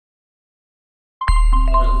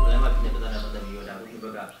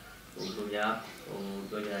ဘက်ကသူများ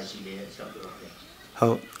ပြောကြတာရှိတယ်ဆက်ပြောပါဗျာဟု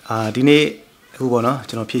တ်ဒီနေ့အခုပေါ့နော်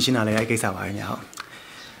ကျွန်တော်ဖြည့်ရှင်းတာလည်းအဲ့ကိစ္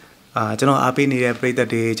စပါပဲညာဟုတ်ကျွန်တော်အားပေးနေတဲ့ပရိ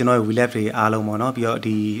သတ်တွေကျွန်တော်ရဲ့ WeLab တွေအားလုံးပေါ့နော်ပြီးတော့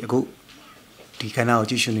အခုဒီခန္ဓာ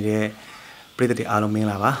ကိုကြည့်ရှုနေတဲ့ပရိသတ်တွေအားလုံးမင်္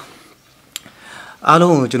ဂလာပါအား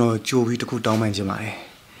လုံးကိုကျွန်တော်ကြိုပြီးတစ်ခုတောင်းပန်ခြင်းပါတယ်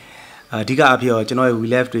အဓိကအဖြစ်တော့ကျွန်တော်ရဲ့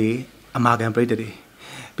WeLab တွေအမာခံပရိသတ်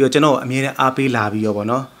တွေပြီးတော့ကျွန်တော်အမြဲတမ်းအားပေးလာပြီးတော့ပေါ့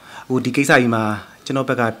နော်အခုဒီကိစ္စကြီးမှာကျွန်တော်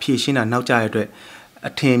ဘက်ကဖြည့်ရှင်းတာနောက်ကျရတဲ့အတွက်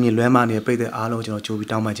အထင်မြင်လွဲမှားနေတဲ့ပရိသတ်အားလုံးကျွန်တော်ကြိုပြီး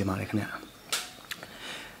တောင်းပန်ခြင်းပါတယ်ခင်ဗျ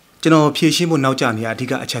ကျွန်တော်ဖြည့်ရှင်းဖို့နောက်ကျနေရအဓိ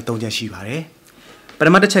ကအချက်၃ချက်ရှိပါတယ်ပ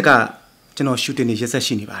ထမတစ်ချက်ကကျွန်တော် shooting နေရက်ဆက်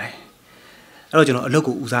ရှိနေပါတယ်အဲ့တော့ကျွန်တော်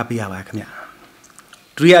အလုပ်ကိုဦးစားပေးရပါတယ်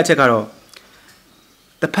ခင်ဗျဒုတိယအချက်ကတော့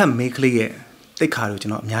တစ်ဖက်မိန်းကလေးရဲ့တိတ်ခါကိုကျွ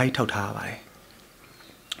န်တော်အများကြီးထောက်ထားရပါ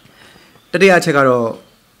တယ်တတိယအချက်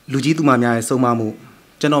ကတော့လူကြီးသူမများရဲ့စုံမမှု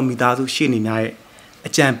ကျွန်တော်မိသားစုရှေ့နေများရဲ့အ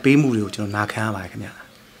ကြံပေးမှုတွေကိုကျွန်တော်နာခံရပါတယ်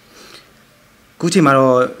ခင်ဗျခုချိန်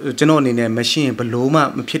မှာတော့ကျွန်တော်အနေနဲ့မရှင်း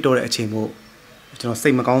ဘလို့မှမဖြစ်တော့တဲ့အချိန်မို့ကျွန်တော်စိ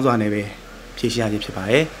တ်မကောင်းစွာနဲ့ပဲဖြည့်ရှင်းရခြ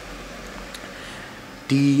င်းဖြစ်ပါတယ်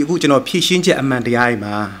ဒီအခုကျွန်တော်ဖြည့်ရှင်းချက်အမှန်တရားတွေ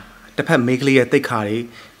မှာတစ်ဖက်မိန်းကလေးရဲ့တိတ်ခါတွေ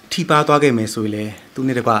ထိပါသွားခဲ့မယ်ဆိုရင်လေသူ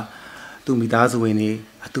နဲ့တကွသူမိသားစုဝင်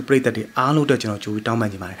တွေသူပြိတ္တတွေအားလုံးတော့ကျွန်တော်ကြိုးတောင်းပန်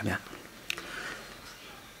ခြင်းပါတယ်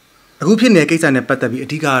ခင်ဗျအခုဖြစ်နေတဲ့ကိစ္စနဲ့ပတ်သက်ပြီးအ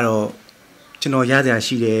ဓိကကတော့ကျွန်တော်ရ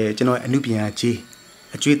စရာရှိတယ်ကျွန်တော်အမှု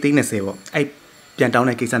ပညာကြီးအကျွေးသိန်း30ပေါ့အဲ့ပြန်တော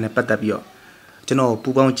င်းတဲ့ကိစ္စနဲ့ပတ်သက်ပြီးတော့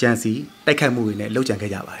ကျွန်တော်ပူပေါင်းကြံစီတိုက်ခိုက်မှုတွေနဲ့လှုပ်ကြံခဲ့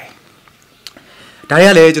ကြပါတယ်ဒါတွေ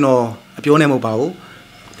ကလည်းကျွန်တော်အပြောနဲ့မဟုတ်ပါဘူး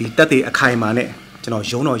ဒီတက်တွေအခိုင်အမာနဲ့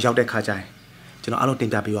ကျွန်တော်ရုံးတော်ရောက်တဲ့ခါကျရင်ကျွန်တော်အားလုံး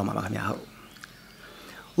တင်ပြပေးရမှာပါခင်ဗျာဟုတ်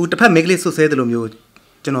ဟိုတစ်ဖက်မိန်းကလေးဆွဆဲတယ်လို့မျိုး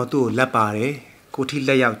ကျွန်တော်သူ့ကိုလက်ပါတယ်ကိုထိ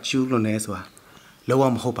လက်ရောက်ကျူးလွန်နေဆိုတာလုံးဝ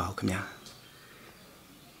မဟုတ်ပါဘူးခင်ဗျာ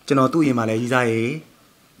ကျွန်တော်သူ့အရင်မှာလည်းရီးစားရေး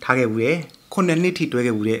ထားခဲ့ဘူးတယ်9နှစ်ထိ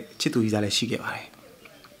တွဲခဲ့ဘူးတဲ့ချစ်သူရီးစားလည်းရှိခဲ့ပါ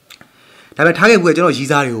တယ်ဒါပေမဲ့ထားခဲ့ဘူးကကျွန်တော်ရီး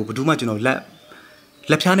စားတွေကိုဘယ်သူမှ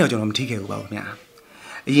ကျွန်တော်လက်ဖြားနေအောင်ကျွန်တော်မထိခဲ့ဘူးပါဘူးခင်ဗျာ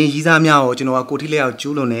အရင်ရီးစားများကိုကျွန်တော်ကကိုထိလက်ရောက်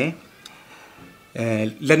ကျူးလွန်နေ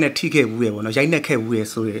လက်နဲ့ထိခဲ့ဘူးရပေါ့နော်ရိုက်နှက်ခဲ့ဘူး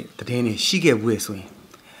ရဆိုတဲ့သတင်းတွေရှိခဲ့ဘူးရဆို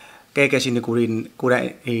ရင်ကဲရှင်ကို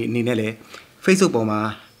တိုင်အနေနဲ့လည်း Facebook ပေါ်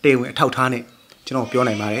မှာတေဝင်အထောက်ထားနဲ့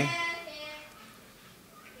ကျွန်တော်ပြောနိုင်ပါ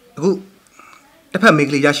တယ်အခုတစ်ဖက်မိ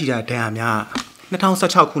န်းကလေးရရှိတဲ့ဒဏ်ရာများ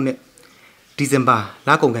2016ခုနှစ်ဒီဇင်ဘာလ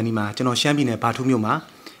ကုန်ကန်ဒီမှာကျွန်တော်ရှမ်းပြည်နယ်ဘာထူးမြို့မှာ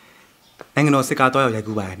နိုင်ငံတော်စစ်ကားတွားရောက်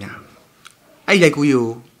ရိုက်ကူးပါတယ်ဗျာအဲ့ရိုက်ကူးကို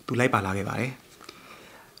သူလိုက်ပါလာခဲ့ပါ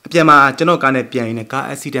တယ်အပြန်မှာကျွန်တော်ကားနဲ့ပြန်ရင်းနဲ့ကား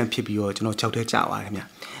အက်ဆီဒန့်ဖြစ်ပြီးတော့ကျွန်တော်6ထဲကျသွား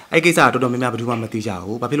တယ်ဗျအဲ့ကိစ္စကတော်တော်များများဘယ်သူမှမသိကြ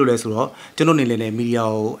ဘူးဘာဖြစ်လို့လဲဆိုတော့ကျွန်တော်နေလ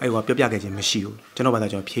ည်းမီဒီယာကိုအဲ့ဟိုပြောပြခဲ့ခြင်းမရှိဘူးကျွန်တော်ဘာသာ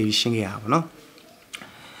ကျွန်တော်ဖြေရှင်းခဲ့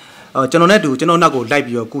ရတာပေါ့နော်ကျွန်တော်နဲ့တူကျွန်တော်နောက်ကို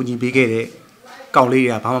လိုက်ပြီးတော့ကူညီပေးခဲ့တဲ့ကောင်လေး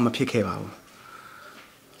တွေကဘာမှမဖြစ်ခဲ့ပါ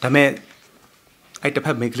ဘူးဒါပေမဲ့အဲ့တစ်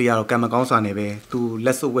ဖက်မိန်းကလေးကတော့ကံမကောင်းစွာနဲ့ပဲသူ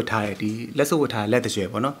လက်စွပ်ဝတ်ထားတယ်ဒီလက်စွပ်ဝတ်ထားလက်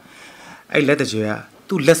တရွယ်ပေါ့နော်အဲ့လက်တရွယ်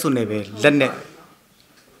ကသူ့လက်စွပ်နဲ့ပဲလက်နဲ့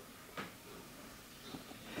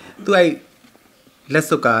သူအဲ့လက်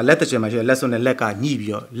စွပ်ကလက်တရွယ်မှာရှိတဲ့လက်စွပ်နဲ့လက်က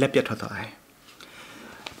ညှိပြီးတော့လက်ပြတ်ထွက်သွား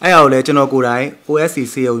တယ်အဲ့ဟာကိုလည်းကျွန်တော်ကိုယ်တိုင် OSC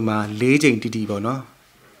ဆေးရုံမှာ4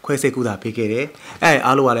ချိန်တီတီပေါ့နော်ခွဲစိတ်ကူတာပေးခဲ့တယ်အဲ့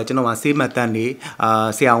အားလုံးကလည်းကျွန်တော်မှာဆေးမှတ်တ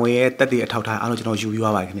မ်းနေဆရာဝန်ရဲ့တက်တည်အထောက်ထားအားလုံး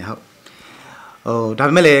ကျွန်တော်ယူပြီးသွားပါတယ်ခင်ဗျာဟုတ်ဒါ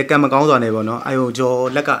ပေမဲ့လည်းကံမကောင်းစွာနေပေါ့နော်အာယုံ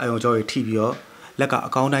ကျော်လက်ကအာယုံကျော်တွေထိပြီးတော့လက်က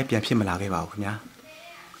အကောင်းတိုင်းပြန်ဖြစ်မလာခဲ့ပါဘူးခင်ဗျာ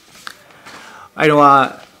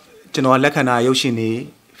အဲ့တော့ကျွန်တော်လက်ခဏာရုပ်ရှင်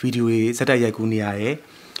တွေဗီဒီယိုတွေစက်တက်ရိုက်ကူးနေရ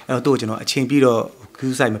တယ်အဲ့တော့သူ့ကိုကျွန်တော်အ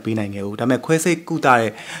ချိန်ပြီးတော့ကူးဆိုင်မပေးနိုင်ခဲ့ဘူးဒါပေမဲ့ခွဲစိတ်ကူတာ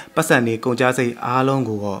တဲ့ပတ်စံတွေကုန်ကြစိတ်အားလုံး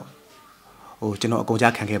ကိုတော့ကျွန်တော်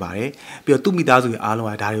အကုန်ကြခံခဲ့ပါတယ်ပြီးတော့သူ့မိသားစုရဲ့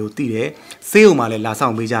အားလုံးကဒါတွေကိုသိတယ်ဆေးရုံမှာလည်းလာ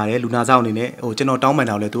ဆောင်ပေးကြတယ်လူနာဆောင်အနေနဲ့ကျွန်တော်တောင်းပန်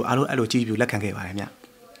တာလည်းသူအားလုံးအဲ့လိုကြည့်ပြီးလက်ခံခဲ့ပါ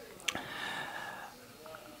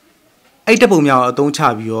တယ်ဗျအဲ့တပုံများ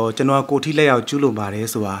အသုံးချပြီးတော့ကျွန်တော်ကိုထိလက်ရောက်ကျူးလွန်ပါတယ်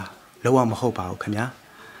ဆိုတာလုံးဝမဟုတ်ပါဘူးခင်ဗျာ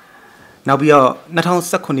နောက်ပြီးတော့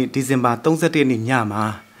2019ဒီဇင်ဘာ31ရက်နေ့ညမှာ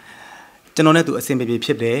ကျွန်တော်နဲ့သူအဆင်ပြေပြေဖြ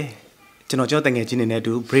စ်တယ်ကျွန်တော်တငယ်ချင်းတွေ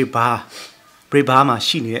နဲ့တူ break bar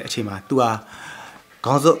မှာရှိနေတဲ့အချိန်မှာသူဟာ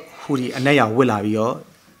ခေါင်းစုပ်ဟူဒီအနက်ရောင်ဝစ်လာပြီးတော့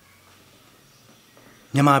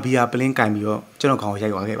မြန်မာဘီယာပလင်းကင်ပြီးတော့ကျွန်တော်ခေါင်းကို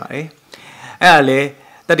ရိုက်သွားခဲ့ပါတယ်အဲ့ဒါလည်း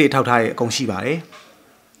တက်တေထောက်ထားရဲ့အကုန်ရှိပါ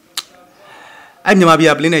တယ်အဲ့မြန်မာဘီ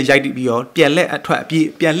ယာပလင်းနဲ့ရိုက်ပြီးတော့ပြန်လက်အထွက်အပြေး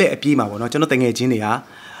ပြန်လက်အပြေးမှာပေါ့နော်ကျွန်တော်တငယ်ချင်းတွေ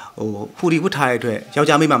ကဟူဒီဝတ်ထားတဲ့အတွက်ယော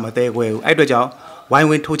က်ျားမိန်းမမတဲခွဲဘူးအဲ့အတွက်ကြောင့်ဝို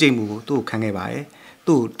င်းဝန်းထိုးချိန်မှုကိုသူ့ကိုခံခဲ့ပါတယ်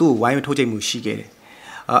သူ့ဝိုင်းဝန်းထိုးချိန်မှုရှိခဲ့တယ်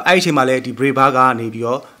အဲ့ဒီအချိန်မှာလည်းဒီ break bar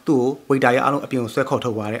ကနေပြီးတော့သူ့ကို waiter ရဲ့အားလုံးအပြင်ကို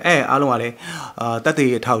ဆွဲခေါ်ထုတ်သွားတယ်အားလုံးကလည်း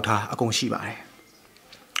တက်တေထောက်ထားအကုန်ရှိပါတယ်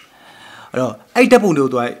အဲ့တော့အဲ့တက်ပုံတွေကို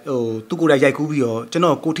သူကိုယ်တိုင်ရိုက်ကူးပြီးတော့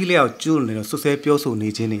ကျွန်တော်ကိုထိလက်ရောက်ကျူးလွန်နေတော့ဆွဆဲပြော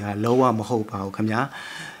ဆိုနေခြင်းတွေကလုံးဝမဟုတ်ပါဘူးခင်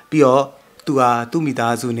ဗျာပြီးတော့သူဟာသူ့မိ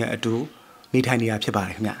သားစုနဲ့အတူနေထိုင်နေတာဖြစ်ပါ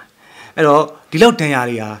တယ်ခင်ဗျအဲ့တော့ဒီလောက်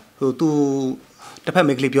ဒဏ်ရာတွေဟာသူတစ်ဖက်မိ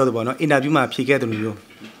န်းကလေးပြောတယ်ပေါ့နော်အင်တာဗျူးမှာဖြေခဲ့တယ်လို့မျိုး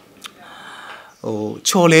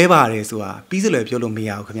ချော်လဲပါတယ်ဆိုတာပြီးစလွယ်ပြောလို့မရ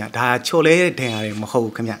ဘူးခင်ဗျဒါချော်လဲတဲ့ဒဏ်ရတယ်မဟုတ်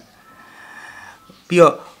ဘူးခင်ဗျပြီး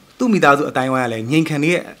တော့သူ့မိသားစုအတိုင်းဝိုင်းကလည်းငြိမ်ခံ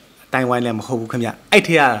နေတဲ့အတိုင်းဝိုင်းလည်းမဟုတ်ဘူးခင်ဗျအဲ့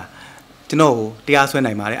ထဲကကျွန်တော်ကိုတရားစွဲ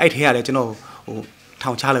နိုင်ပါတယ်အဲ့ထဲကလည်းကျွန်တော်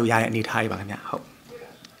ထောင်ချလို့ရတဲ့အနေထားတွေပါခင်ဗျဟုတ်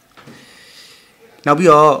နောက်ပြီး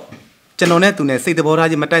တော့ကျွန်တော်နဲ့သူနဲ့စိတ်သဘောထား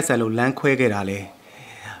ချင်းမတိုက်ဆိုင်လို့လမ်းခွဲခဲ့တာလေ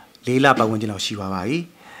4 လပတ်ဝန်းကျင်လောက်ရှိပါပါပြီ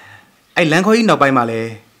အဲ့လမ်းခွဲကြီးနောက်ပိုင်းမှာလ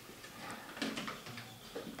ည်း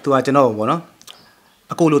သူကကျွန်တော်ပေါ့နော်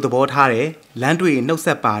အကိုလိုသဘောထားတယ်လမ်းတွေ့နှုတ်ဆ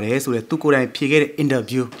က်ပါတယ်ဆိုတဲ့သူကိုယ်တိုင်ဖြေခဲ့တဲ့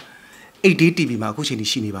interview 8D TV မှာအခုချိန်ထိ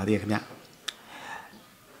ရှိနေပါသေးတယ်ခင်ဗျ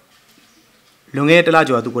လွန်ခဲ့တဲ့တစ်လ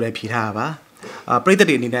ကျော်သူကိုယ်တိုင်ဖြေထားတာပါပရိသတ်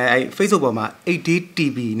တွေအနေနဲ့အဲ Facebook ပေါ်မှာ 8D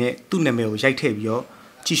TV နဲ့သူ့နာမည်ကိုရိုက်ထည့်ပြီးတော့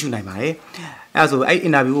ကြည့်ရှုနိုင်ပါတယ်အဲဒါဆိုအဲ့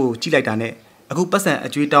interview ကိုကြည့်လိုက်တာနဲ့အခုပတ်စံအ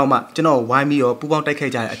ကျွေးတောင်းမှကျွန်တော်ဝိုင်းပြီးတော့ပူပေါင်းတိုက်ခို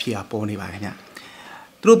က်ကြတဲ့အဖြစ်အပေါ်နေပါခင်ဗျ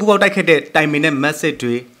သူတို့ပူပေါင်းတိုက်ခိုက်တဲ့တိုင်ပင်နဲ့ message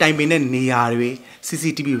တွေတိုင်ပင်တဲ့နေရာတွေ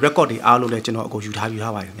CCTV record တွေအားလုံးလည်းကျွန်တော်အကုန်ယူထားပြီး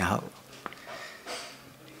ထားပါခင်ဗျဟုတ်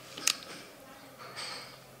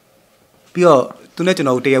ပြီးတော့သူနဲ့ကျွန်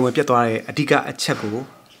တော်တရားဝင်ပြတ်သွားတဲ့အဓိကအချက်ကို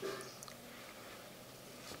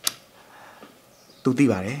သူသိ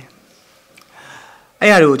ပါတယ်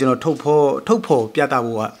အဲ့ရတွေကိုကျွန်တော်ထုတ်ဖော်ပြသ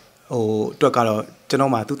ဖို့ကအတွက်ကတော့ကျွန်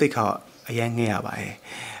တော်မှသူသိခါအရန်ငဲ့ရပါတယ်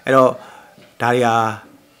အဲ့တော့ဒါတွေဟာ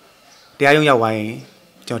တရားရုံးရောက်ဝိုင်း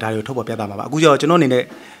ကျွန်တော်ဒါတွေကိုထုတ်ဖော်ပြသမှာပါအခုကျတော့ကျွန်တော်အနေနဲ့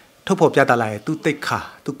ထုတ်ဖော်ပြသလာရဲ့သူသိခါ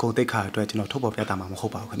သူဂုံသိခါအတွက်ကျွန်တော်ထုတ်ဖော်ပြသမှာမဟု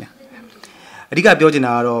တ်ပါဘူးခင်ဗျအဓိကပြောချင်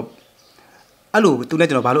တာကတော့အဲ့လိုသူနဲ့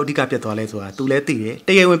ကျွန်တော်ဘာလို့အဓိကပြတ်သွားလဲဆိုတာသူလည်းသိတယ်တ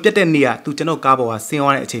ရားဝင်ပြတ်တဲ့နေ့ကသူကျွန်တော်ကားပေါ်ကဆင်း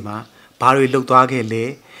သွားတဲ့အချိန်မှာဘာတွေလှုပ်သွားခဲ့လဲ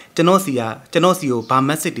ကျွန်တော်စီကိုဘာ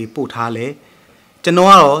message တွေပို့ထားလဲကျွန်တော်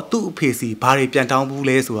ကတော့သူ့အဖေစီဘာတွေပြန်တောင်းဘူး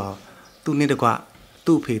လဲဆိုတော့သူနဲ့တကွ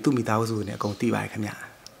သူ့အဖေသူ့မိသားစုနဲ့အကုန်သိပါတယ်ခင်ဗျ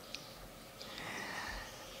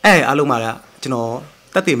အဲ့အားလုံးမှာကျွန်တော်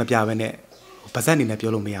တက်တည်မပြဘဲနဲ့ဗဇက်အနေနဲ့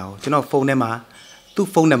ပြောလို့မရဘူးကျွန်တော်ဖုန်းထဲမှာသူ့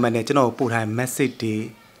ဖုန်းနံပါတ်နဲ့ကျွန်တော်ပို့ထားတဲ့ message တွေ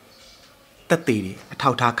တက်တည်တွေအ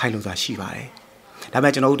ထောက်ထားခိုင်းလို့ဆိုတာရှိပါတယ်ဒါပေ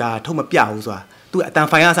မဲ့ကျွန်တော်တို့ဒါထုတ်မပြဘူးဆိုတာသူ့အတန်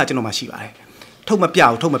ဖိုင်အားစကျွန်တော်မှရှိပါတယ်ထုတ်မပြ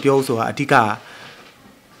ဘူးထုတ်မပြောဘူးဆိုတာအဓိက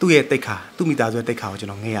သူ့ရဲ့တိတ်ခါသူ့မိသားစုရဲ့တိတ်ခါကိုကျွ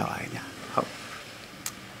န်တော်ငဲ့ရပါတယ်ဗျဟုတ်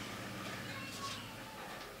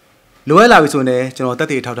လိုအပ်လာပြီဆိုရင်ကျွန်တော်တက်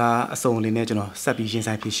တည်ထောက်ထားအစုံလေးနဲ့ကျွန်တော်ဆက်ပြီးရင်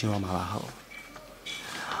ဆိုင်ဖြည့်ရှင်းရမှာပါဟုတ်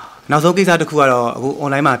နောက်ဆုံးကိစ္စတစ်ခုကတော့အခု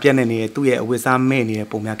online မှာပြန့်နေတဲ့သူ့ရဲ့အဝတ်စားမဲ့နေတဲ့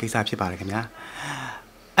ပုံများကိစ္စဖြစ်ပါတယ်ခင်ဗျာ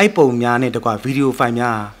အဲ့ပုံများနဲ့တကွာဗီဒီယိုဖိုင်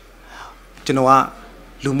များကျွန်တော်က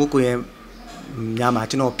လူမှုကွန်ရက်များမှာ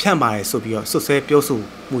ကျွန်တော်ဖြန့်ပါတယ်ဆိုပြီးတော့ဆွဆွဲပြောဆို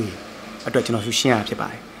မှုအတွက်ကျွန်တော်ရှင်းရဖြစ်ပါ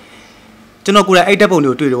တယ်ကျွန်တော်ကိုယ်တိုင်အဲ့တက်ပုံ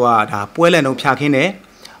တွေကိုတွေ့တော့ဒါပွဲလန်တုံးဖြာခင်းတယ်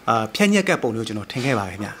ဖြန့်ညက်ကပုံတွေကိုကျွန်တော်ထင်ခဲ့ပါ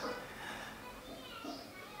တယ်ခင်ဗျာ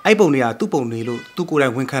အဲ့ပုံတွေကသူ့ပုံတွေလို့သူကိုယ်တို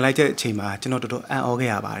င်ဝန်ခံလိုက်တဲ့အချိန်မှာကျွန်တော်တော်တော်အံ့ဩခဲ့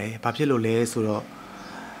ရပါတယ်ဘာဖြစ်လို့လဲဆိုတော့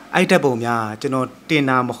အဲ့တက်ပုံများကျွန်တော်တင်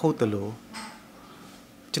တာမဟုတ်တလို့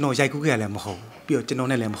ကျွန်တော်ရိုက်ကူးခဲ့ရလည်းမဟုတ်ပြီးတော့ကျွန်တော်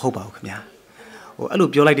နဲ့လည်းမဟုတ်ပါဘူးခင်ဗျာအဲ့လို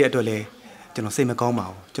ပြောလိုက်တဲ့အတွက်လည်းကျွန်တော်စိတ်မကောင်းပါ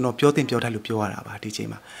ဘူးကျွန်တော်ပြောတင်ပြောထိုက်လို့ပြောရတာပါဒီချိန်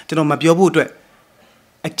မှာကျွန်တော်မပြောဖို့အတွက်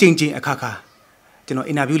အချိန်ချင်းအခါခါကျွန်တော်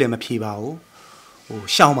အင်တာဗျူးလည်းမဖြေပါဘူး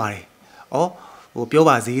ရှောင်းပါတယ်ပြော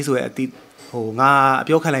ပါစေဆိုတဲ့အတိငါအ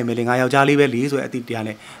ပြောခံလိုက်မယ်လေငါယောက်ျားလေးပဲလေဆိုတဲ့အတိတရား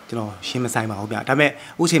နဲ့ကျွန်တော်ရှင်းမဆိုင်ပါဘူးဗျဒါပေမဲ့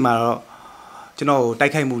အခုချိန်မှာတော့ကျွန်တော်တို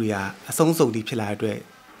က်ခိုက်မှုတွေကအဆုံးစုံတီဖြစ်လာတဲ့အတွက်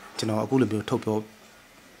ကျွန်တော်အခုလိုမျိုးထုတ်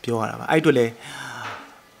ပြောရတာပါအဲ့အတွက်လည်း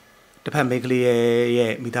တစ်ဖက်မိန်းကလေး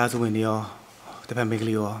ရဲ့မိသားစုဝင်တွေရောတစ်ဖက်မိန်းက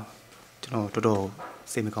လေးရောကျွန်တော်တော်တော်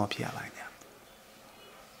စိတ်မကောင်းဖြစ်ရပါတယ်ဗျ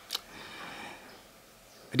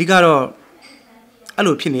အဓိကတော့အဲ့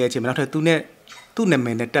လိုဖြစ်နေတဲ့အချိန်မှာနောက်ထပ်သူ့နာမ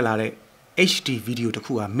ည်နဲ့တက်လာတဲ့ HD ဗီဒီယိုတစ်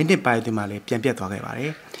ခုကမိနစ်ပိုင်းအတွင်းမှာလည်းပြန်ပြတ်သွားခဲ့ပါတ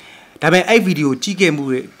ယ်ဒါပေမဲ့အဲ့ဗီဒီယိုကြည့်ခဲ့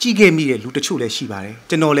မိတဲ့လူတချို့လည်းရှိပါတယ်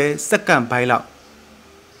ကျွန်တော်လည်းစက္ကန့်ပိုင်းလောက်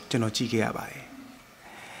ကျွန်တော်ကြည့်ခဲ့ရပါတယ်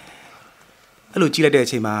အဲ့လိုကြည့်လိုက်တဲ့အ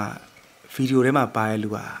ချိန်မှာဗီဒီယိုထဲမှာပါတဲ့လူ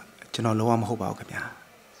ကကျွန်တော်လုံးဝမဟုတ်ပါဘူးခင်ဗျာ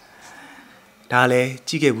ဒါလည်း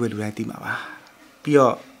ကြည့်ခဲ့ဘူးလူတိုင်းသိမှာပါပြီး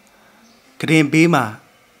တော့ကရင်ဘေးမှာ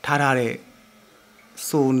ထားတဲ့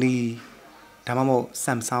Sony ဒါမှမဟုတ်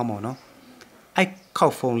Samsung ပေါ့နော်အဲ့ခော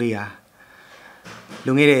က်ဖုန်းလေး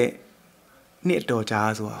လွန်ခဲ့တဲ့နှစ်အတော်ကြာ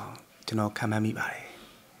ဆိုတော့ကျွန်တော်ခံမှန်းမိပါတယ်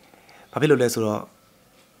ဘာဖြစ်လို့လဲဆိုတော့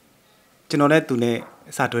ကျွန်တော်နဲ့သူနဲ့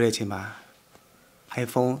အစတွဲတဲ့အချိန်မှာ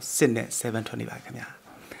iPhone 6နဲ့7ထွက်နေပါခင်ဗျာ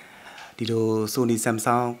ဒီလို Sony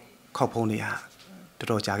Samsung ခောက်ဖုန်းတွေတော်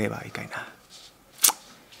တော်ကြာခဲ့ပါပြီခိုင်းတာ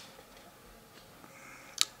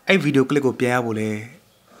အဲ့ဗီဒီယိုကလစ်ကိုပြန်ရဖို့လဲ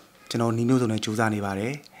ကျွန်တော်နီးမျိုးစုံနဲ့စူးစမ်းနေပါတ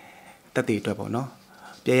ယ်တက်တည်အတွက်ပေါ့နော်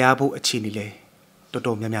ပြန်ရဖို့အခြေအနေလဲတော်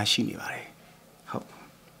တော်များများရှိနေပါတယ်ဟုတ်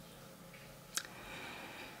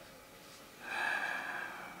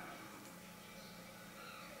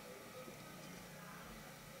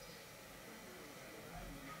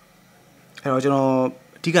အဲ့တော့ကျွန်တော်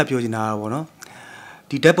အဓိကပြောချင်တာကတော့ဗောနော်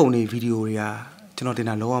ဒီဓာတ်ပုံတွေဗီဒီယိုတွေက ကျွန်တော်တင်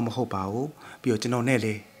တာလုံးဝမဟုတ်ပါဘူးပြီးတော့ကျွန်တော်နဲ့လ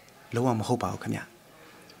ည်းလုံးဝမဟုတ်ပါဘူး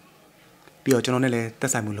ခင်ဗျပြီးတော့ကျွန်တော်နဲ့လည်းသ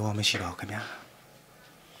က်ဆိုင်မှုလုံးဝမရှိပါဘူး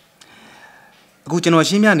ခင်ဗျအခု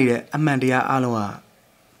ကျွန်တော်ရှင်းပြနေတဲ့အမှန်တရားအားလုံးက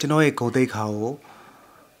ကျွန်တော်ရဲ့ဂုဏ်သိက္ခာ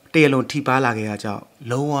ကိုတရားလုံးထိပါလာခဲ့ရကြောင်း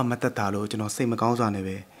လုံးဝမသက်သာလို့ကျွန်တော်စိတ်မကောင်းစွာ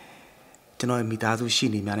နဲ့ပဲကျွန်တော်ရဲ့မိသားစု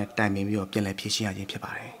ရှိနေများနဲ့တိုင်ပင်ပြီးတော့ပြန်လည်ဖြည့်ရှင်းရခြ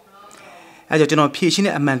င်းဖြစ်ပါတယ်အဲကြောင့်ကျွန်တော်ဖြည့်ရှင်း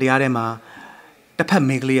တဲ့အမှန်တရားထဲမှာတစ်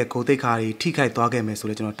ဖက်မိန်းကလေးရဲ့ဂုဏ်သိက္ခာတွေထိခိုက်သွားခဲ့မယ်ဆို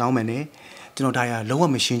တော့ကျွန်တော်တောင်းမယ်နဲ့ကျွန်တော်ဒါရလုံးဝ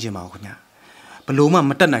မရှင်းချင်ပါဘူးခင်ဗျ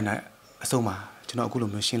ဘလို့မှမတက်နိုင်တဲ့အဆုံးမှာကျွန်တော်အခုလို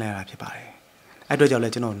မျိုးရှင်းလိုက်ရတာဖြစ်ပါတယ်အဲ့အတွက်ကြောင့်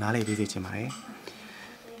လည်းကျွန်တော်နားလည်ပေးစေချင်ပါ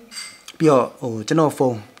တယ်ပြီးတော့ကျွန်တော်ဖု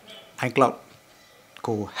န်း iCloud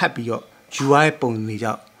ကို hack ပြီးတော့ UI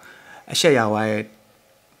ပုံနေကြောက်အရှက်ရဝါရဲ့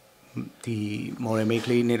ဒီ model make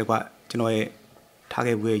လေးနဲ့တကွကျွန်တော်ရဲ့ထား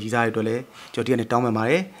ခဲ့ဘူးရဲ့ရေးစားတွေအတွက်လည်းကျွန်တော်ဒီကနေတောင်းပန်ပါ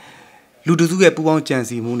တယ်လူတစုရဲ့ပူပေါင်းကြံ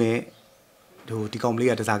စီမှုနဲ့ဒီကောင်လေး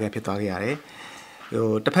ကတစားကန်ဖြစ်သွားခဲ့ရ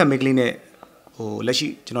တယ်တစ်ဖက် make လေးနဲ့လက်ရှိ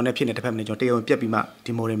ကျွန်တော်နဲ့ဖြစ်နေတစ်ဖက်နဲ့ကျွန်တော်တရား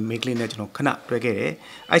ဝင်ပြက်ပြီးမှဒီ model make လေးနဲ့ကျွန်တော်ခဏတွဲခဲ့တယ်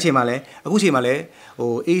အဲ့ချိန်မှာလည်းအခုချိန်မှာလည်း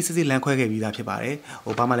အေးစစ်စစ်လမ်းခွဲခဲ့ပြီးသားဖြစ်ပါ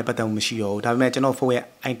တယ်ဘာမှလည်းပတ်သက်မှုမရှိတော့ဘူးဒါပေမဲ့ကျွန်တော်ဖုန်းရဲ့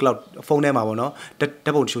iCloud ဖုန်းထဲမှာပေါ့နော်ဓာ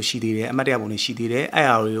တ်ပုံတချို့ရှိသေးတယ်အမှတ်တရပုံတွေရှိသေးတယ်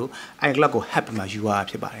အဲ့အားတွေကို iCloud ကို hack ပြီးမှယူ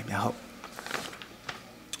ရတာဖြစ်ပါတယ်များဟုတ်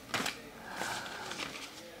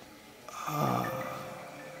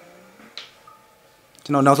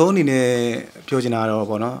ကျွန်တော်နောက်ဆုံးအနေနဲ့ပြောချင်တာတော့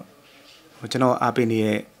ပေါ့နော်ကျွန်တော်အား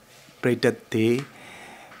ပေးနေတဲ့ပရိသတ်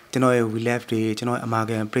တွေကျွန်တော်ရဲ့ we left တွေကျွန်တော်ရဲ့အမာ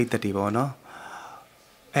ခံပရိသတ်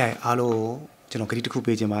တွေပေါ့နော်အားလုံးကျွန်တော်ဂရု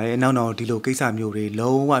တစ်ခုပေးချင်ပါတယ်နောက်ဒီလိုကိစ္စမျိုးတွေ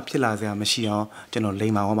လုံးဝဖြစ်လာစရာမရှိအောင်ကျွန်တော်လိ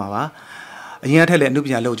မ်မာသွားမှာပါအရင်ကထက်လည်းအမှုပ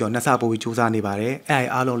ညာလုပ်ကျွန်တော်နှစ်ဆပို့ပြီးစူးစမ်းနေပါတယ်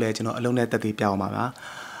အားလုံးလည်းကျွန်တော်အလုံးနဲ့တက်သေးပြ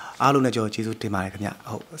အောင်ပါပါအားလုံးလည်းကျွန်တော်ကျေးဇူးတင်ပါတယ်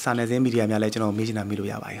ခင်ဗျဟုတ်စာနယ်ဇင်းမီဒီယာများလည်းကျွန်တော်မေးချင်တာ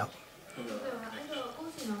မေးလို့ရပါ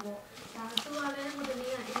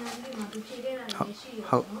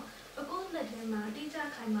တယ်ဟုတ်ဟုတ်အခုလက်ထဲမှာအတိအကျ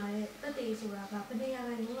ခိုင်မာတဲ့တက်တေးဆိုတာက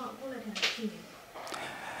ဘယ်နေရာကနေတော့အခုလက်ထဲမှာရှိနေ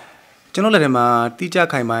ကျွန်တော်လက်ထဲ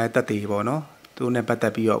မှာတိကျခိုင်မာတဲ့တက်တေးပေါ့နော်သူနဲ့ပတ်သ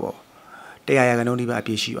က်ပြီးတော့ပေါ့100%ဒီပါ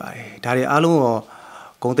အပြည့်ရှိပါတယ်ဒါတွေအားလုံး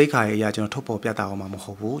ရောဂုံတိတ်ခါရဲ့အရာကျွန်တော်ထုတ်ပေါ်ပြသအောင်မှာ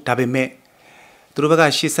မဟုတ်ဘူးဒါပေမဲ့သူတို့ဘက်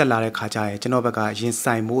ကရှေ့ဆက်လာတဲ့ခါကျရင်ကျွန်တော်ဘက်ကရင်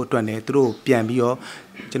ဆိုင်မှုအတွက်နဲ့သူတို့ပြန်ပြီးတော့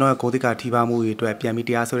ကျွန်တော်ရဲ့ဂုံတိတ်ခါထိပါမှုတွေအတွက်ပြန်ပြီး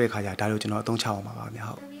တရားစွဲတဲ့ခါကျဒါတွေကိုကျွန်တော်အသုံးချအောင်ပါဗျာ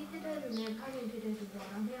ဟုတ်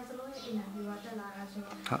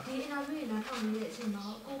ဒီအင်တာဗျူးတွေနားထောင်နေတဲ့အချိန်မှာ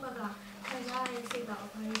ကိုယ့်ဘက်ကခံစားရတဲ့စိတ်က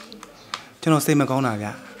အဖမ်းရှိတယ်ကျွန်တော်စိတ်မကော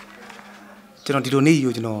င်းတာဗျကျွန်တော်ဒီလိုနေ့ယူ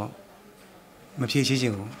ကျွန်တော်မဖြေရှင်းခြ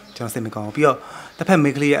င်းကိုကျွန်တော်စိတ်မကောင်းဘူးပြီးတော့တစ်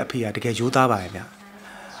ဖက်မိန်းကလေးရဲ့အဖေကတကယ်ရိုးသားပါ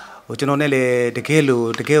တယ်ဗျကျွန်တော်နဲ့လည်းတကယ်ကို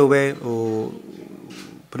ပဲ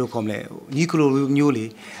ဘယ်လိုခေါ်မလဲညီကလိုမျိုးလေ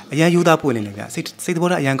အရန်ရိုးသားပွင့်နေတယ်ဗျစိတ်သ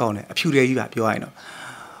ဘောထားအရန်ကောင်းတယ်အဖြူတယ်ကြီးပါပြောရရင်တော့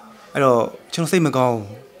အဲ့တော့ကျွန်တော်စိတ်မကော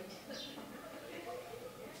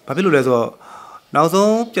င်းဘာဖြစ်လို့လဲဆိုတော့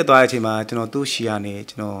နောက်ဆုံးပြတ်သွားတဲ့အချိန်မှာကျွန်တော်သူ့ရှီ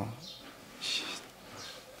ကနေကျွ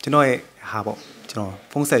န်တော်ရဲ့ဟာပေါ့ကျွန်တော်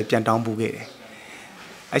ဖုန်းဆက်ပြန်တောင်းပူခဲ့တယ်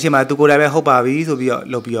အဲ့ချိန်မှာသူကိုယ်တိုင်ပဲဟုတ်ပါပြီ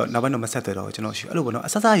ဆိုပြီးတော့လုပ်ပြီးတော့နောက်ပိုင်းတော့မဆက်သွယ်တော့ကျွန်တော်ရှိအဲ့လိုပေါ့နော်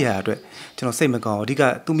အဆဆရရအတွက်ကျွန်တော်စိတ်မကောင်းအဓိက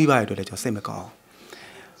သူ့မိဘရဲ့အတွက်လည်းကျွန်တော်စိတ်မကောင်း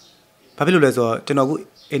ဘာဖြစ်လို့လဲဆိုတော့ကျွန်တော်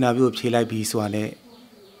အခုအင်တာဗျူးကိုဖြေလိုက်ပြီးဆိုတာ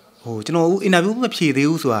နဲ့ကျွန်တော်အခုအင်တာဗျူးမဖြေ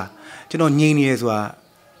သေးဘူးဆိုတာကျွန်တော်ငြိမ်နေရ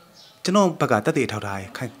ဆိုတာကျွန်တော်ဘက်ကတက်တည်ထောက်ထား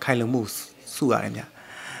ရခိုင်လုံမှုစုရတယ်ဗျ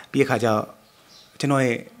ပြီးအခါကျတော့ကျွန်တော်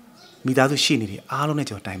ရဲ့မိသားစုရှိနေတယ်အားလုံးနဲ့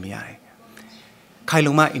ကျွန်တော်တိုင်မရတယ်ခိုင်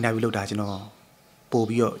လုံမှအင်တာဗျူးလုပ်တာ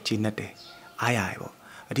ကျွန်တော်ပို့ပြီးတော့ဂျင်းနဲ့တယ်အားရ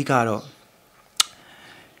တယ်ပေါ့အဓိ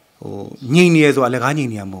ကတော့ငြိမ်နေရဆိုတာလက်ကား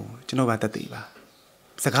ငြိမ်နေရမဟုတ်ကျွန်တော်ကတက်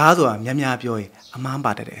သေးပါစကားဆိုတာများများပြောရင်အ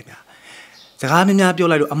မားပါတတ်တယ်ဗျစ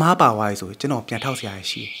ကားများများပြောလိုက်လို့အမားပါသွားပြီဆိုရင်ကျွန်တော်ပြန်ထောက်ဆရာ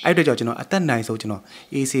ရှိအဲ့အတွက်ကြောင့်ကျွန်တော်အသက်နိုင်ဆုံး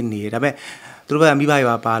ကျွန်တော်အေးဆေးနေတယ်ဒါပေမဲ့သူတို့ကမိ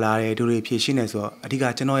ဘတွေပါလာတယ်သူတွေဖြည့်ရှင်းနေဆိုတော့အဓိ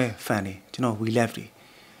ကကျွန်တော်ရဲ့ fan တွေကျွန်တော် we left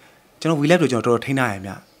တွေကျွန်တော် we left တွေကျွန်တော်တော်တော်ထိန်းထား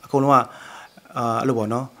ရမြအကုန်လုံးကအဲ့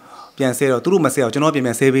လိုပေါ့နော်ပြန်ဆဲတော့သူတို့မဆဲအောင်ကျွန်တော်ပြ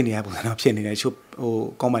န်ဆဲပေးနေရပုံစံတော့ဖြစ်နေတယ်ချို့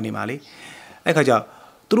comment တွေမှာလေ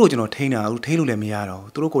အဲ့ခါကျသူတို့ကျွန်တော်ထိန်းတာထိန်းလို့လည်းမရတော့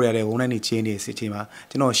သူတို့ကိုယ်ရတဲ့ဝုန်းတိုင်းနေချင်းနေစစ်ချင်းမှာ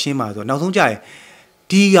ကျွန်တော်ရှင်းပါဆိုနောက်ဆုံးကြ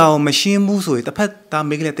ရင်ဒီကောင်မရှင်းဘူးဆိုရင်တစ်ဖက်သား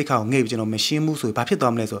မိကလေးတိတ်ခါကိုငိတ်ပြီးကျွန်တော်မရှင်းဘူးဆို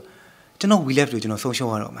ရင်ဘာဖြစ်သွားမလဲဆိုကျွန်တော် we left တွေကျွန်တော်ဆုံး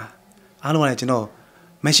ရှုံးရတော့မှာအားလုံးကလည်းကျွန်တော်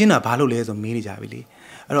မရှင်းတာဘာလို့လဲဆိုမေးနေကြ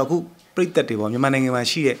ပြီလေအဲ့တော့အခုပြိသက်တွေပေါ့မြန်မာနိုင်ငံမှာ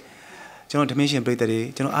ရှိတဲ့ကျွန်တော် dimension ပြိသက်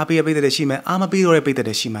တွေကျွန်တော်အားပေးရပြိသက်တွေရှိမယ်အားမပေးတော့တဲ့ပြိသက်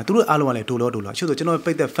တွေရှိမှာသူတို့အားလုံးကလည်းဒိုလို့ချို့ဆို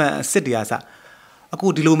ကျွန်တော်ပြိသက် fan အစ်စ်တွေအားစ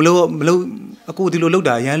အခုဒီလိုမလို့အခုဒီလိုလောက်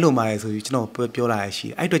တာရမ်းလွန်ပါတယ်ဆိုပြီးကျွန်တော်ပြောလာရ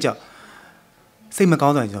ရှိအဲ့အတွက်ကြောင့်စိတ်မကော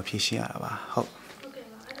င်းစွာကျွန်တော်ဖြေရှင်းရတာပါဟုတ်ဟုတ်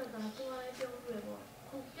ကဲ့ပါအဲ့တော့ဒါသူကလည်းပြောလို့ရပေါ့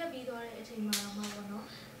ခုပြက်ပြီးသွားတဲ့အချိန်မှာပေါ့နော်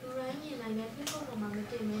လူတိုင်းမြင်နိုင်တဲ့ Facebook ပေါ်မှာမ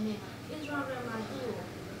တင်မင်းနဲ့ Instagram မှာသူ့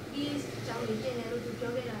ကိုဒီကြောင်းလေးတင်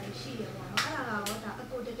တယ်လို့သူပြောခဲ့တာရှိတယ်ပေါ့နော်အဲ့ဒါကတော့ဒါ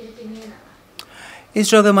အကိုတကယ်တင်နေတာ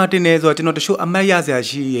Instagram မှာတင်နေဆိုတော့ကျွန်တော်တချို့အမှတ်ရ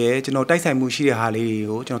စရာရှိရဲကျွန်တော်တိုက်ဆိုင်မှုရှိတဲ့ဟာ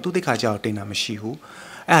လေးတွေကိုကျွန်တော်သူ့သိက္ခာကြောက်တင်တာမရှိဘူး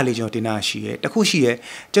အဲ့ဒါလေးကျွန်တော်တင်တာရှိရဲတခု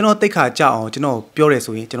ရှိရဲကျွန်တော်တိတ်ခါကြောက်အောင်ကျွန်တော်ပြောရဲ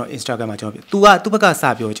ဆိုရင်ကျွန်တော် Instagram မှာကျွန်တော်သူကသူ့ဘက်က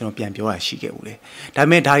စပြောကျွန်တော်ပြန်ပြောတာရှိခဲ့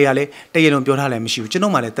ဘူးလေဒါပေမဲ့ဒါတွေကလည်းတရလုံးပြောထားလည်းမရှိဘူး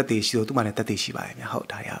ကျွန်တော်မှလည်းတက်သေးရှိတော့သူမှလည်းတက်သေးရှိပါတယ်ဗျဟုတ်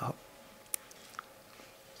ဒါ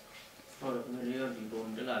ရဟုတ်ဟုတ်တယ်ဒီရောဒီပုံ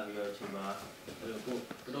တက်လာပြီးတော့အချိန်မှာအဲ့လို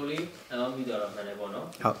ကိုတော်လေးအအောင်ပြီးတော့မှန်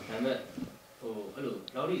တယ်ပေါ့နော်ဟုတ်ဒါပေမဲ့ဟိုအဲ့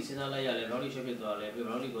လိုလောက်ဒီစဉ်းစားလိုက်ရလဲလောက်ဒီရှေ့ဖြစ်သွားလဲပြီးတော့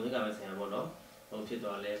လောက်ဒီကိုယ်စကပဲဆင်ရပေါ့နော်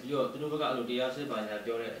ဟိုဖြစ်သွားလဲပြီးတော့သူတို့ဘက်ကအဲ့လိုတရားစစ်ပါညာ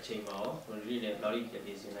ပြောတဲ့အချိန်မှာရောကိုလေးနဲ့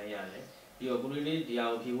လောက်ဒီပြင်ဆင်လိုက်ရတယ်ပြီးတော့ကို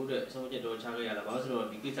လေးဒီဟာကိုဖြေဖို့အတွက်အဆုံးအဖြတ်တော့ချခဲ့ရတာဘာလို့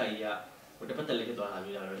ဆိုတော့ဒီကိစ္စကြီးကဟိုတစ်ပတ်တက်လေးဖြစ်သွားတာ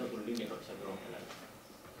မျိုးလာတော့ကိုလေးနဲ့တော့ဆက်ပြောပြလိုက်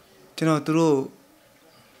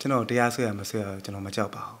ကျွန်တော်သူတို့ကျွန်တော်တရားဆွဲရမဆွဲရကျွန်တော်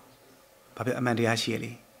မကြောက်ပါဘူးဘာဖြစ်အမှန်တရားရှိ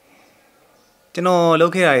ရလေကျွန်တော်လု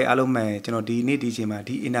ပ်ခဲ့ရတဲ့အားလုံးမှန်ကျွန်တော်ဒီနေ့ဒီချိန်မှာ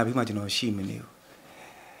ဒီ interview မှာကျွန်တော်ရှိမနေ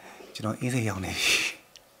ဘူးကျွန်တော်အင်းစိတ်ရောက်နေပြီ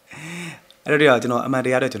အဲ့တော့ကျွန်တော်အမှန်တ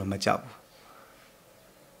ရားတော့ကျွန်တော်မကြောက်ဘူး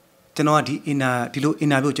ကျွန်တော်ကဒီလို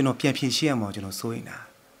interview ကျွန်တော်ပြန်ဖြေရှင်းရမှာကျွန်တော်စိုး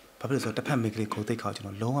ရင်တာဘာဖြစ်လို့ဆိုတော့တစ်ဖက်မိကလေးကိုသိခါကျွန်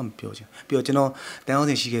တော်လုံးဝမပြောချင်ပြီးတော့ကျွန်တော်တန်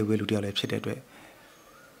အောင်စင်ရှိခဲ့ဝေလူတယောက်လည်းဖြစ်တဲ့အတွက်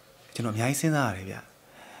ကျွန်တော်အများကြီးစဉ်းစားရ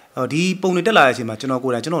တယ်ဗျအော်ဒီပုံတွေတက်လာတဲ့အချိန်မှာကျွန်တော်ကို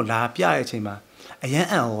ယ်တိုင်ကျွန်တော်လာပြတဲ့အချိန်မှာအရန်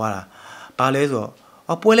အံ့ဩသွားတာဘာလဲ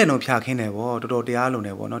ဆိုတော့ပွဲလက်လုံးဖြာခင်းတယ်ဗောတော်တော်တရားလုံး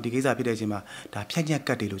တယ်ဗောနော်ဒီကိစ္စဖြစ်တဲ့အချိန်မှာဒါဖြတ်ညက်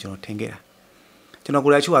ကတ်တယ်လို့ကျွန်တော်ထင်ခဲ့တာကျွန်တော်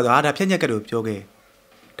ကိုယ်တိုင်ချုပ်သွားတာဒါဖြတ်ညက်ကတ်လို့ပြောခဲ့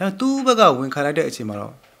ဒါသူ့ဘက်ကဝင်ခါလိုက်တဲ့အချိန်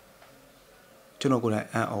မှာတော့ကျွန်တော်ကိုယ်တိုင်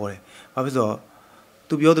အံ့ဩ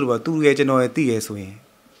တယ်ဘာဖြစ်လို့သူပြောသလိုပဲသူရဲ့ကျွန်တော်ရဲ့သိရဲဆိုရင်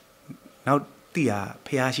နောက်သိရ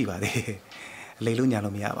ဖျားရှိပါသေး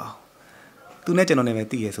အလိမ်လို့ညာလို့မရပါဘူးသူနဲ့ကျွန်တော်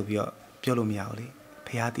နဲ့ပဲသိရဲဆိုပြီးတော့ပြောလို့မရ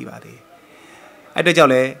ဘူးလေဖျားသိပါသေးအဲ့အတွက်ကြော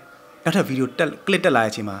င့်လဲနောက်ထပ်ဗီဒီယိုကလစ်တက်လာတဲ့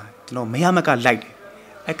အချိန်မှာကျွန်တော်မရမကလိုက်တယ်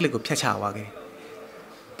အဲ့ကလစ်ကိုဖျက်ချသွား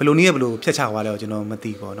ခဲ့ဘယ်လိုနည်းဘယ်လိုဖျက်ချသွားလဲကျွန်တော်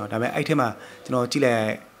မသိဘူးเนาะဒါပေမဲ့အဲ့ထဲမှာကျွန်တော်ကြည့်လို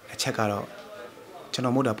က်အချက်ကတော့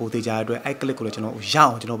ကျွန်တော်မို့တာပိုသေးကြတဲ့အတွက်အဲ့ကလစ်ကိုလည်းကျွန်တော်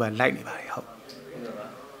ရအောင်ကျွန်တော်ပဲလိုက်နေပါ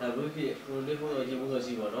တယ်ဟုတ်ဒါဘုဖြစ်ကိုလေးဖို့အချ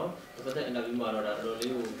င်းဖို့ရှိပါတော့ပတ်သက် interview မှာတော့ဒါတော်လေး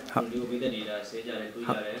ကိုပေးတဲ့နေတာဆဲကြတယ်တွေး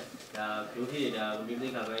ကြ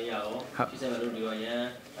တယ်ဒါဘုဖြစ်ဒါဒီသိခါပဲရအောင်ဖြစ်စံလို့ဒီရော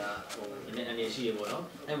ရန်ဒါဟိုဒီနေ့အနေရှိရပေါ့နော်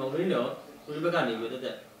အဲ့မဟုတ်ဘူးတော့ကိုလေးဘက်ကနေပြီးတ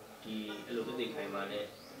က်ဒီအဲ့လိုသိခိုင်ပါနဲ့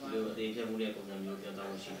ဒီလိုအသေးဖြတ်မှုတဲ့ပုံစံ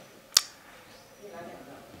မျိုးပြန်သွားလို့ရှိ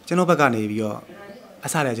တယ်ကျွန်တော်ဘက်ကနေပြီးတော့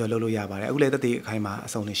အစားလည်းကျွန်တော်လုပ်လို့ရပါတယ်အခုလည်းတက်သေးအခိုင်မှာအ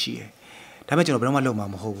စုံနဲ့ရှိတယ်ဒါပေမဲ့ကျွန်တော်ဘယ်တော့မှလုပ်မှာ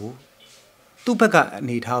မဟုတ်ဘူးသူ့ဘက်ကအ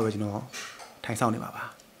နေထားကိုပဲကျွန်တော်ထိုင်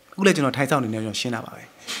ဆောင်နေပါပါအခုလည်းကျွန်တော်ထိုင်ဆောင်နေနေကျွန်တော်ရှ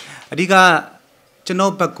င်းတာပါပဲအဓိကကျွန်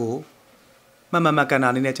တော်ဘက်ကိုမှန်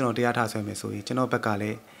ကန်တာအနေနဲ့ကျွန်တော်တရားထားဆွဲမယ်ဆိုရင်ကျွန်တော်ဘက်က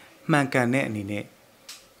လည်းမှန်ကန်တဲ့အနေနဲ့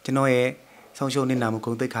ကျွန်တော်ရဲ့ဆုံးရှုံးနေတာမှု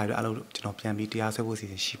ဂုဏ်သိက္ခာတွေအားလုံးကျွန်တော်ပြန်ပြီးတရားဆွဲဖို့စီ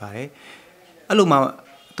စဉ်ရှိပါတယ်အဲ့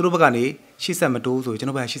လိုမှသူတို့ဘက်ကနေ80မတိုးဆို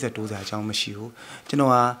ကျွန်တော်ဘက်က80တိုးစရာအကြောင်းမရှိဘူး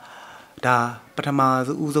ကျွန်တော်ကဒါပထ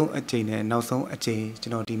မဆုံးအကြိမ်နဲ့နောက်ဆုံးအကြိမ်ကျွ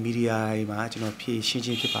န်တော်ဒီမီဒီယာတွေမှာကျွန်တော်ဖြည့်ရှ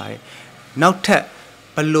င်းခြင်းဖြစ်ပါတယ်နောက်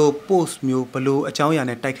ထပ်ဘလို့ post မျိုးဘလို့အကြောင်း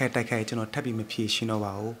အရာနဲ့တိုက်ခိုက်ကျွန်တော်ထပ်ပြီးမဖြည့်ရှ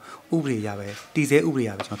င်းတော့ပါဘူးဥပဒေရပဲတည်ဆဲဥပဒေ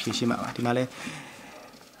ရပဲကျွန်တော်ဖြည့်ရှင်းမှာပါဒီမှာလဲ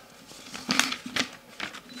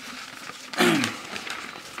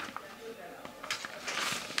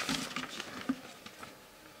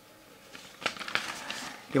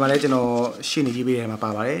ဒီမှာလဲကျွန်တော်ရှင်းနေရေးပေးတယ်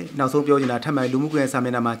မှာပါပါတယ်နောက်ဆုံးပြောချင်တာထပ်မံလူမှုကွန်ရက်စာမျ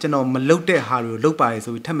က်နှာမှာကျွန်တော်မလုတ်တဲ့ဟာတွေကိုလုတ်ပါတယ်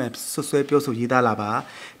ဆိုပြီးထပ်မံဆွဆွဲပြောဆိုရေးသားလာပါ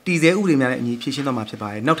တည်ဆဲဥပဒေများနဲ့အညီဖြည့်ရှင်းတော့မှာဖြစ်ပါ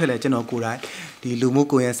တယ်နောက်ထပ်လည်းကျွန်တော်ကိုယ်တိုင်ဒီလူ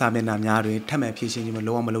မှုကွန်ရက်စာမျက်နှာများတွင်ထပ်မံဖြည့်ရှင်းခြင်းမ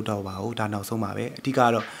လုံးဝမလုတ်တော့ပါဘူးဒါနောက်ဆုံးပါပဲအဓိက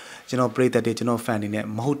တော့ကျွန်တော်ပရိသတ်တွေကျွန်တော် fan တွေနဲ့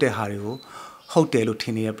မဟုတ်တဲ့ဟာတွေကိုဟုတ်တယ်လို့ထ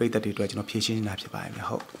င်နေတဲ့ပရိသတ်တွေအတွက်ကျွန်တော်ဖြည့်ရှင်းနေတာဖြစ်ပါ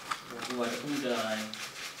တယ်ဟုတ်ဟိုကအခုတိုင်း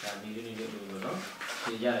ဒါနေလို့လို့နော်ဖြ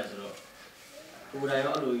ည့်ရတယ်ဆိုတော့ကိုယ်တိုင်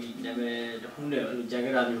ရောအဲ့လိုနာမည်တစ်ခုနဲ့အဲ့လို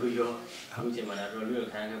ကြံကြတာမျိုးရောအခုချိန်မှာတော့လွယ်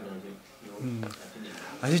ခန်းခဲ့ပုံ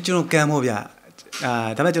မျိုးဖြစ်နေတာအဲ့ကျွန်တော်ကံပေါ့ဗျာ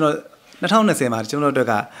ဒါပေမဲ့ကျွန်တော်2020မှာကျွန်တော်တို့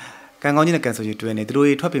ကကံကောင်းခြင်းနဲ့ကံဆိုကြီး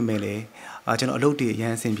တွဲနေသူတို့တွေထွက်ပြင်မဲ့လေကျွန်တော်အလုပ်တွေအရ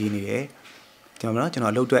န်အဆင်ပြေနေတယ်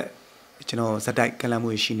ကျွန်တော်အလုပ်အတွက်ကျွန်တော်ဇက်တိုက်ကလန်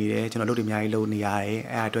မှုရှိနေတယ်ကျွန်တော်အလုပ်တွေအများကြီးလုပ်နေရ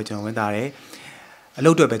တယ်အဲ့ဒါအတွက်ကျွန်တော်ဝင်တာတယ်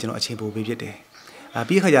အလုပ်အတွက်ပဲကျွန်တော်အချိန်ပိုပေးဖြစ်တယ်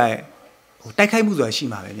ပြီးခါကျရဲ့ဟိုတိုက်ခိုက်မှုဆိုတာ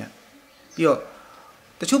ရှိမှာပဲဗျပြီးတော့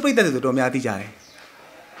တချို့ပြိတ္တတွေဆိုတော့အများသိကြတယ်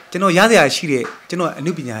ကျွန်တော်ရစရာရှိတဲ့ကျွန်တော်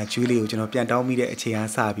အနုပညာကျွေးလေးကိုကျွန်တော်ပြန်တောင်းမိတဲ့အချိန်အား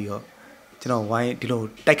စပြီးတော့ကျွန်တော်ဝိုင်းဒီ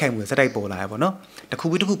လိုတိုက်ခိုက်မှုဇက်တိုက်ပေါ်လာရပါတော့တစ်ခု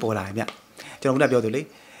ပြီးတစ်ခုပေါ်လာရမြကျွန်တော်ကပြောသူလေ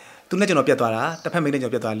သူနဲ့ကျွန်တော်ပြတ်သွားတာတစ်ဖက်မိတ်နဲ့ကျွန်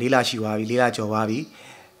တော်ပြတ်သွား4လရှိသွားပြီ4လကျော်သွား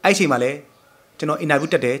ပြီအဲ့အချိန်မှာလဲကျွန်တော် interview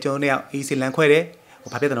တက်တယ်ကျွန်တော်နဲ့အေးစလန်ခွဲတယ်ဟို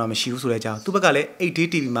ဘာပြတ်တယ်တော့မရှိဘူးဆိုတဲ့အကြောင်းသူ့ဘက်ကလည်း 8D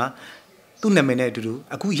TV မှာသူ့နာမည်နဲ့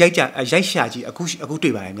အတူတူအခုရိုက်ရှာကြည့်အခု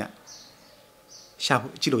တွေ့ပါတယ်မြရှာ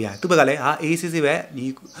ကြည့်လို့ရတယ်သူ့ဘက်ကလည်းဟာအေးစစ်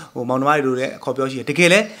စစ်ပဲဒီဟိုမောင်နှမတွေလိုလည်းခေါ်ပြောရှိတယ်တကယ်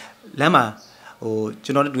လဲလမ်းမှာဟို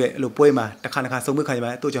ကျွန်တော်တို့ရဲ့အဲ့လိုပွဲမှာတစ်ခါစုံ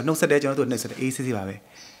မခါကြမှာသူ့ကျွန်တော်နှုတ်ဆက်တယ်ကျွန်တော်တို့နှုတ်ဆက်တယ်အေးစစ်စစ်ပါပဲ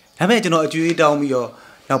ဒါပေမဲ့ကျွန်တော်အကျွေးတောင်းပြီးတော့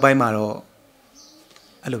နောက်ပိုင်းမှာတော့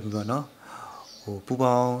အဲ့လိုမျိုးပေါ့နော်ဟိုပူ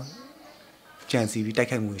ပေါင်းကြံစီပြီးတိုက်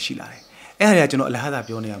ခိုက်မှုရှိလာတယ်အဲ့ဒါတွေကကျွန်တော်အလ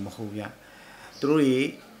ဟသာပြောနေတာမဟုတ်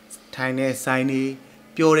ဘူးဗျသူတို့တွေထိုင်နေဆိုင်နေ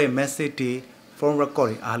ပြောတဲ့ message တွေ phone record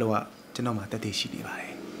တွေအားလုံးကကျွန်တော်မှာတက်တည်ရှိနေပါတ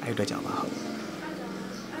ယ်အဲ့အတွက်ကြောင့်ပါဟုတ်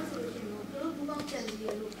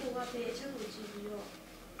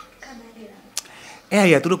အဲ့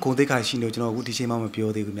ရသူတို့ဂုံတိတ်ခါရှိနေကျွန်တော်အခုဒီချိန်မှမပြော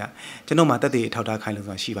သေးဘူးမြကျွန်တော်မှာတက်တည်အထောက်ထားခိုင်းလို့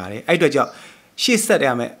ဆိုတာရှိပါတယ်အဲ့အတွက်ကြောင့်ရှေ့ဆက်ရ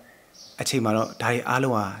မယ်အချိန်မှာတော့ဒါတွေအား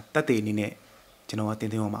လုံးဟာတက်တည်အနေနဲ့ကျွန်တော်ကတင်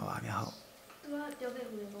သွင်းအောင်ပါမြဟုတ်သူကပြောခဲ့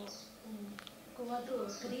ဘူးလေပေါ့ကိုကသူ့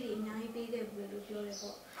ကိုဂတိတွေအများကြီးပေးခဲ့ဘူးလို့ပြောတယ်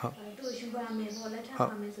ပေါ့ဟုတ်သူ့ယူပါမယ်ပေါ့လက်ထပ်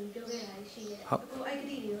ပါမယ်ဆိုပြောခဲ့တာရှိတယ်ကိုအဲ့ဂ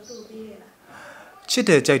တိတွေရောသူ့ကိုပေးခဲ့လားချစ်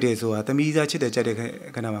တယ်ကြိုက်တယ်ဆိုတာသမီးသားချစ်တယ်ကြိုက်တဲ့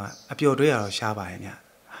ခဏမှာအပျော်တွဲရတော့ရှားပါရဲ့ည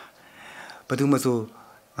ဘယ်သူမှဆို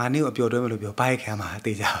ငါနေ့ကိုအပျော်တွဲမလို့ပြောဘိုက်ခံမှာ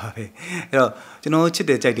သိကြပါပဲအဲ့တော့ကျွန်တော်ချစ်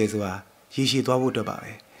တယ်ကြိုက်တယ်ဆိုတာရည်ရှည်သွားဖို့အတွက်ပါ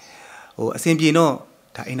ပဲဟိုအစဉ်ပြေတော့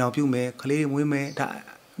ဒါအိမ်တော်ပြုမယ်ခလေးတွေမွေးမယ်ဒါ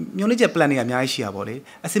မျိုးလေးချက် plan တွေအများကြီးရှိရပါဗောလေ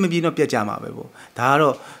အစဉ်မပြေတော့ပြတ်ကြမှာပဲဗောဒါက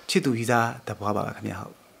တော့ချစ်သူကြီးစားတပွားပါခင်ဗျာဟု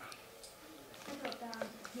တ်အဲ့တော့ဒါ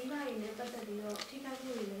မိမတွေနဲ့ပတ်သက်ပြီးတော့ထိခိုက်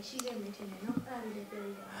မှုတွေလည်းရှိခဲ့မှထင်တယ်နော်အဲ့ဒါလေးလည်းပြော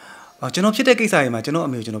ရအောင်ကျွန်တော်ဖြစ်တဲ့ကိစ္စတွေမှာကျွန်တော်အ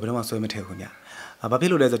မေကိုကျွန်တော်ဘယ်တော့မှဆွဲမထည့်ဘူးညဘာဖြစ်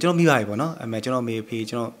လို့လဲဆိုတော့ကျွန်တော်မိပါတယ်ဗောနော်အမေကျွန်တော်အမေဖေ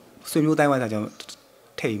ကျွန်တော်ဆွေမျိုးတိုင်းဝိုင်းစားကျွန်တော်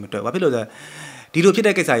ထည့်မတွေ့ဘာဖြစ်လို့လဲဒီလိုဖြစ်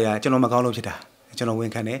တဲ့ကိစ္စတွေကကျွန်တော်မကောင်းလို့ဖြစ်တာကျွန်တော်ဝ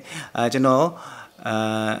န်ခံတယ်ကျွန်တော်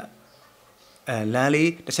လမ်းလေး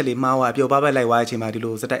တစ်ချက်လေးမှားသွားအပျော်ပါးပဲလိုက်သွားတဲ့အချိန်မှာဒီ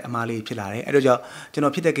လိုစတိုက်အမားလေးဖြစ်လာတယ်အဲ့တော့ကြောင့်ကျွန်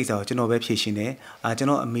တော်ဖြစ်တဲ့ကိစ္စကိုကျွန်တော်ပဲဖြေရှင်းတယ်ကျွန်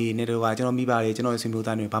တော်အမေနဲ့တော့ကျွန်တော်မိပါတယ်ကျွန်တော်ဆွေမျိုး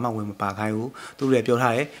သားတွေဘာမှဝင်မပါခိုင်းဘူးသူတို့လည်းပြော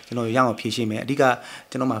ထားတယ်ကျွန်တော်ရအောင်ဖြေရှင်းမယ်အဓိက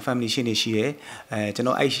ကျွန်တော်မှာ family ရှင်းနေရှိတယ်ကျွန်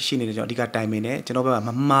တော်အဲ့ရှင်းနေတဲ့ကြောင့်အဓိကတိုင်ပင်တယ်ကျွန်တော်ဘက်ကမ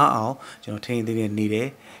မားအောင်ကျွန်တော်ထိန်းသိမ်းနေနေတယ်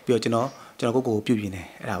ပြီးတော့ကျွန်တော်ကိုပြုတ်ပြင်းတယ်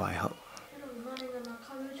အဲ့ဒါပါပဲဟုတ်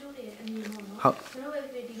ဟုတ်ကျွန်တော်ရဲ့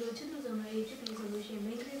ဒီလိုချစ်သူဆောင်ရေးချစ်ပြီးဆိုလို့ရှိရင်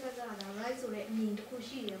main ကလေးဘက်ကဒါ right ဆိုတဲ့အမြင်တစ်ခု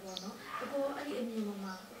ရှိရပေါ့နော်အကိုအဲ့ဒီအမြင်ပေါ်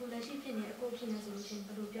မှာအခုလက်ရှိဖြစ်နေအကိုဖြစ်နေဆိုလို့ရှိရင်ဘ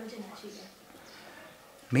ယ်လိုပြောချင်တာရှိလဲ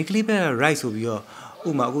main ကလေးဘက်က right ဆိုပြီးတော့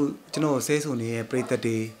ဥမာအခုကျွန်တော်ဆဲဆိုနေတဲ့ပရိသတ်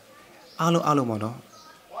တွေအားလုံးပေါ့နော်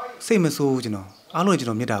စိတ်မဆိုးကျွန်တော်အားလုံးကျွန်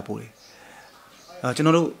တော်မေတ္တာပို့တယ်ကျွန်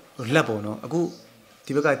တော်တို့လက်ပေါ့နော်အခု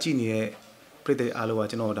ဒီဘက်ကကြည်နေတဲ့ပရိသတ်အားလုံးက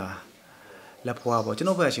ကျွန်တော်ဒါလက်ဖွားပေါ့ကျွန်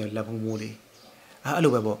တော်ဘက်ကရှင်လက်ဖုံးမိုးလေးအဲ့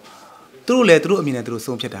လိုပဲပေါ့သူတို့လည်းသူတို့အမြင်နဲ့သူတို့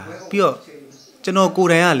ဆုံးဖြတ်တာပြီးတော့ကျွန်တော်ကိုယ်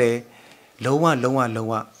တိုင်ကလည်းလုံးဝ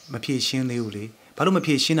မဖြေရှင်းသေးဘူးလေဘာလို့မ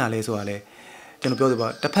ဖြေရှင်းတာလဲဆိုတာလဲကျွန်တော်ပြောသလို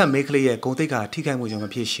တစ်ဖက်မိန်းကလေးရဲ့ဂုဏ်သိက္ခာထိခိုက်မှုကြောင့်မ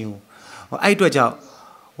ဖြေရှင်းဘူးအဲ့အတွက်ကြောင့်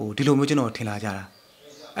ဒီလိုမျိုးကျွန်တော်ထင်လာကြတာ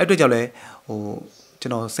အဲ့အတွက်ကြောင့်လဲကျွ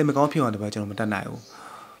န်တော်စိတ်မကောင်းဖြစ်အောင်တပတ်ကျွန်တော်မတတ်နိုင်ဘူး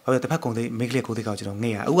ဘာလို့တစ်ဖက်ဂုဏ်သိမိန်းကလေးဂုဏ်သိက္ခာကိုကျွန်တော်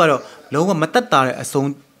ငဲ့ရအခုကတော့လုံးဝမတတ်တာတဲ့အဆုံး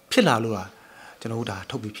ဖြစ်လာလို့ကျွန်တော်တို့ဒါ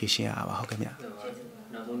ထုတ်ပြီးဖြေရှင်းရပါဟုတ်ကဲ့မြတ်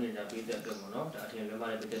နောက်ဆုံးနေတာပြည်သက်အတွက်ပေါ့နော်ဒါအထင်လွဲပါ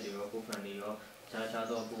တဲ့ပြည်သက်တွေရောကိုဖန်တွေရောခြား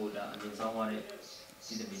သောကိုဒါအမြင်ဆောင်သွားတဲ့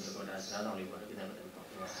စီးသမီးတွေပေါ့ဒါစကားဆောင်လေးပေါ့ပြည်သက်တွေပေါ့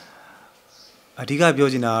အဓိကပြော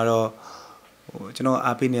ချင်တာကတော့ကျွန်တော်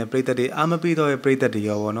အားပေးနေတဲ့ပြည်သက်တွေအားမပေးတော့တဲ့ပြည်သက်တွေ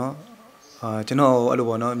ရောပေါ့နော်ကျွန်တော်အဲ့လို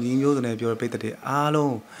ပေါ့နော်မြင်းမျိုးစုံနဲ့ပြောတဲ့ပြည်သက်တွေအား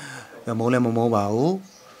လုံးမုန်းလဲမမုန်းပါဘူး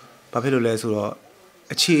ဘာဖြစ်လို့လဲဆိုတော့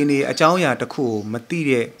အခြေအနေအကြောင်းအရာတစ်ခုကိုမသိ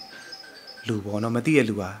တဲ့လူပေါ့နော်မသိတဲ့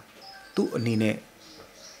လူဟာသူ့အနေနဲ့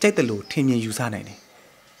ကြိုက်တယ်လို့ထင်မြင်ယူဆနိုင်တယ်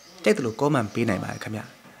ကြိုက်တယ်လို့ comment ပေးနိုင်ပါတယ်ခင်ဗျ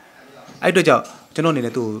အဲ့အတွက်ကြောင့်ကျွန်တော်အနေ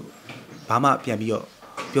နဲ့သူ့ဘာမှပြန်ပြီးတော့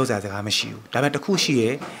ပြောစရာစကားမရှိဘူးဒါပေမဲ့တစ်ခုရှိ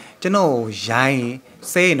ရဲ့ကျွန်တော်ရိုင်း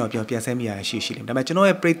ဆဲရင်တော့ပြန်ဆဲမိရရှိလိမ့်မယ်ဒါပေမဲ့ကျွန်တော်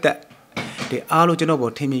ရဲ့ပြိသက်ဒီအားလုံးကျွန်တော်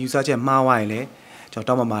ပေါ်ထင်မြင်ယူဆချက်မှားသွားရင်လည်းကျွန်တော်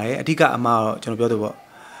တောင်းပန်ပါတယ်အဓိကအမှားတော့ကျွန်တော်ပြောသလိုပေါ့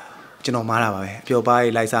ကျွန်တော်မှားတာပါပဲအပျော်ပါး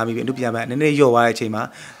လိုက်စားမိပြီးအမှုပြန်ပဲနည်းနည်းလျော့သွားတဲ့အချိန်မှာ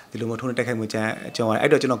ဒီလိုမျိုးထုံးတဲ့တက်ခိုက်မှုကြမ်းကျွန်တော်အဲ့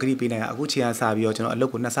တော့ကျွန်တော်ဂရိပေးနိုင်တာအခုချိန်ကစပြီးတော့ကျွန်တော်အလု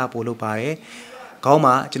ပ်ကိုနှစ်ဆပို့လုပ်ပါတယ်ခေါင်း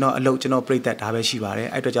မှာကျွန်တော်အလုပ်ကျွန်တော်ပြိသက်ဒါပဲရှိပါတယ်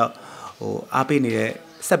အဲ့တော့ကြောင့်အားပေးနေတဲ့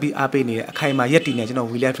ဆက်ပြီးအားပေးနေတဲ့အခိုင်အမာရက်တည်နေကျွန်တော်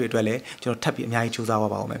we live တွေအတွက်လည်းကျွန်တော်ထပ်ပြီးအများကြီးစူးစမ်းပါ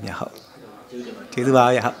ပါဦးမယ်မြတ်ဟုတ်ကျေးဇူးပါ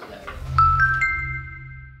ဗျဟုတ်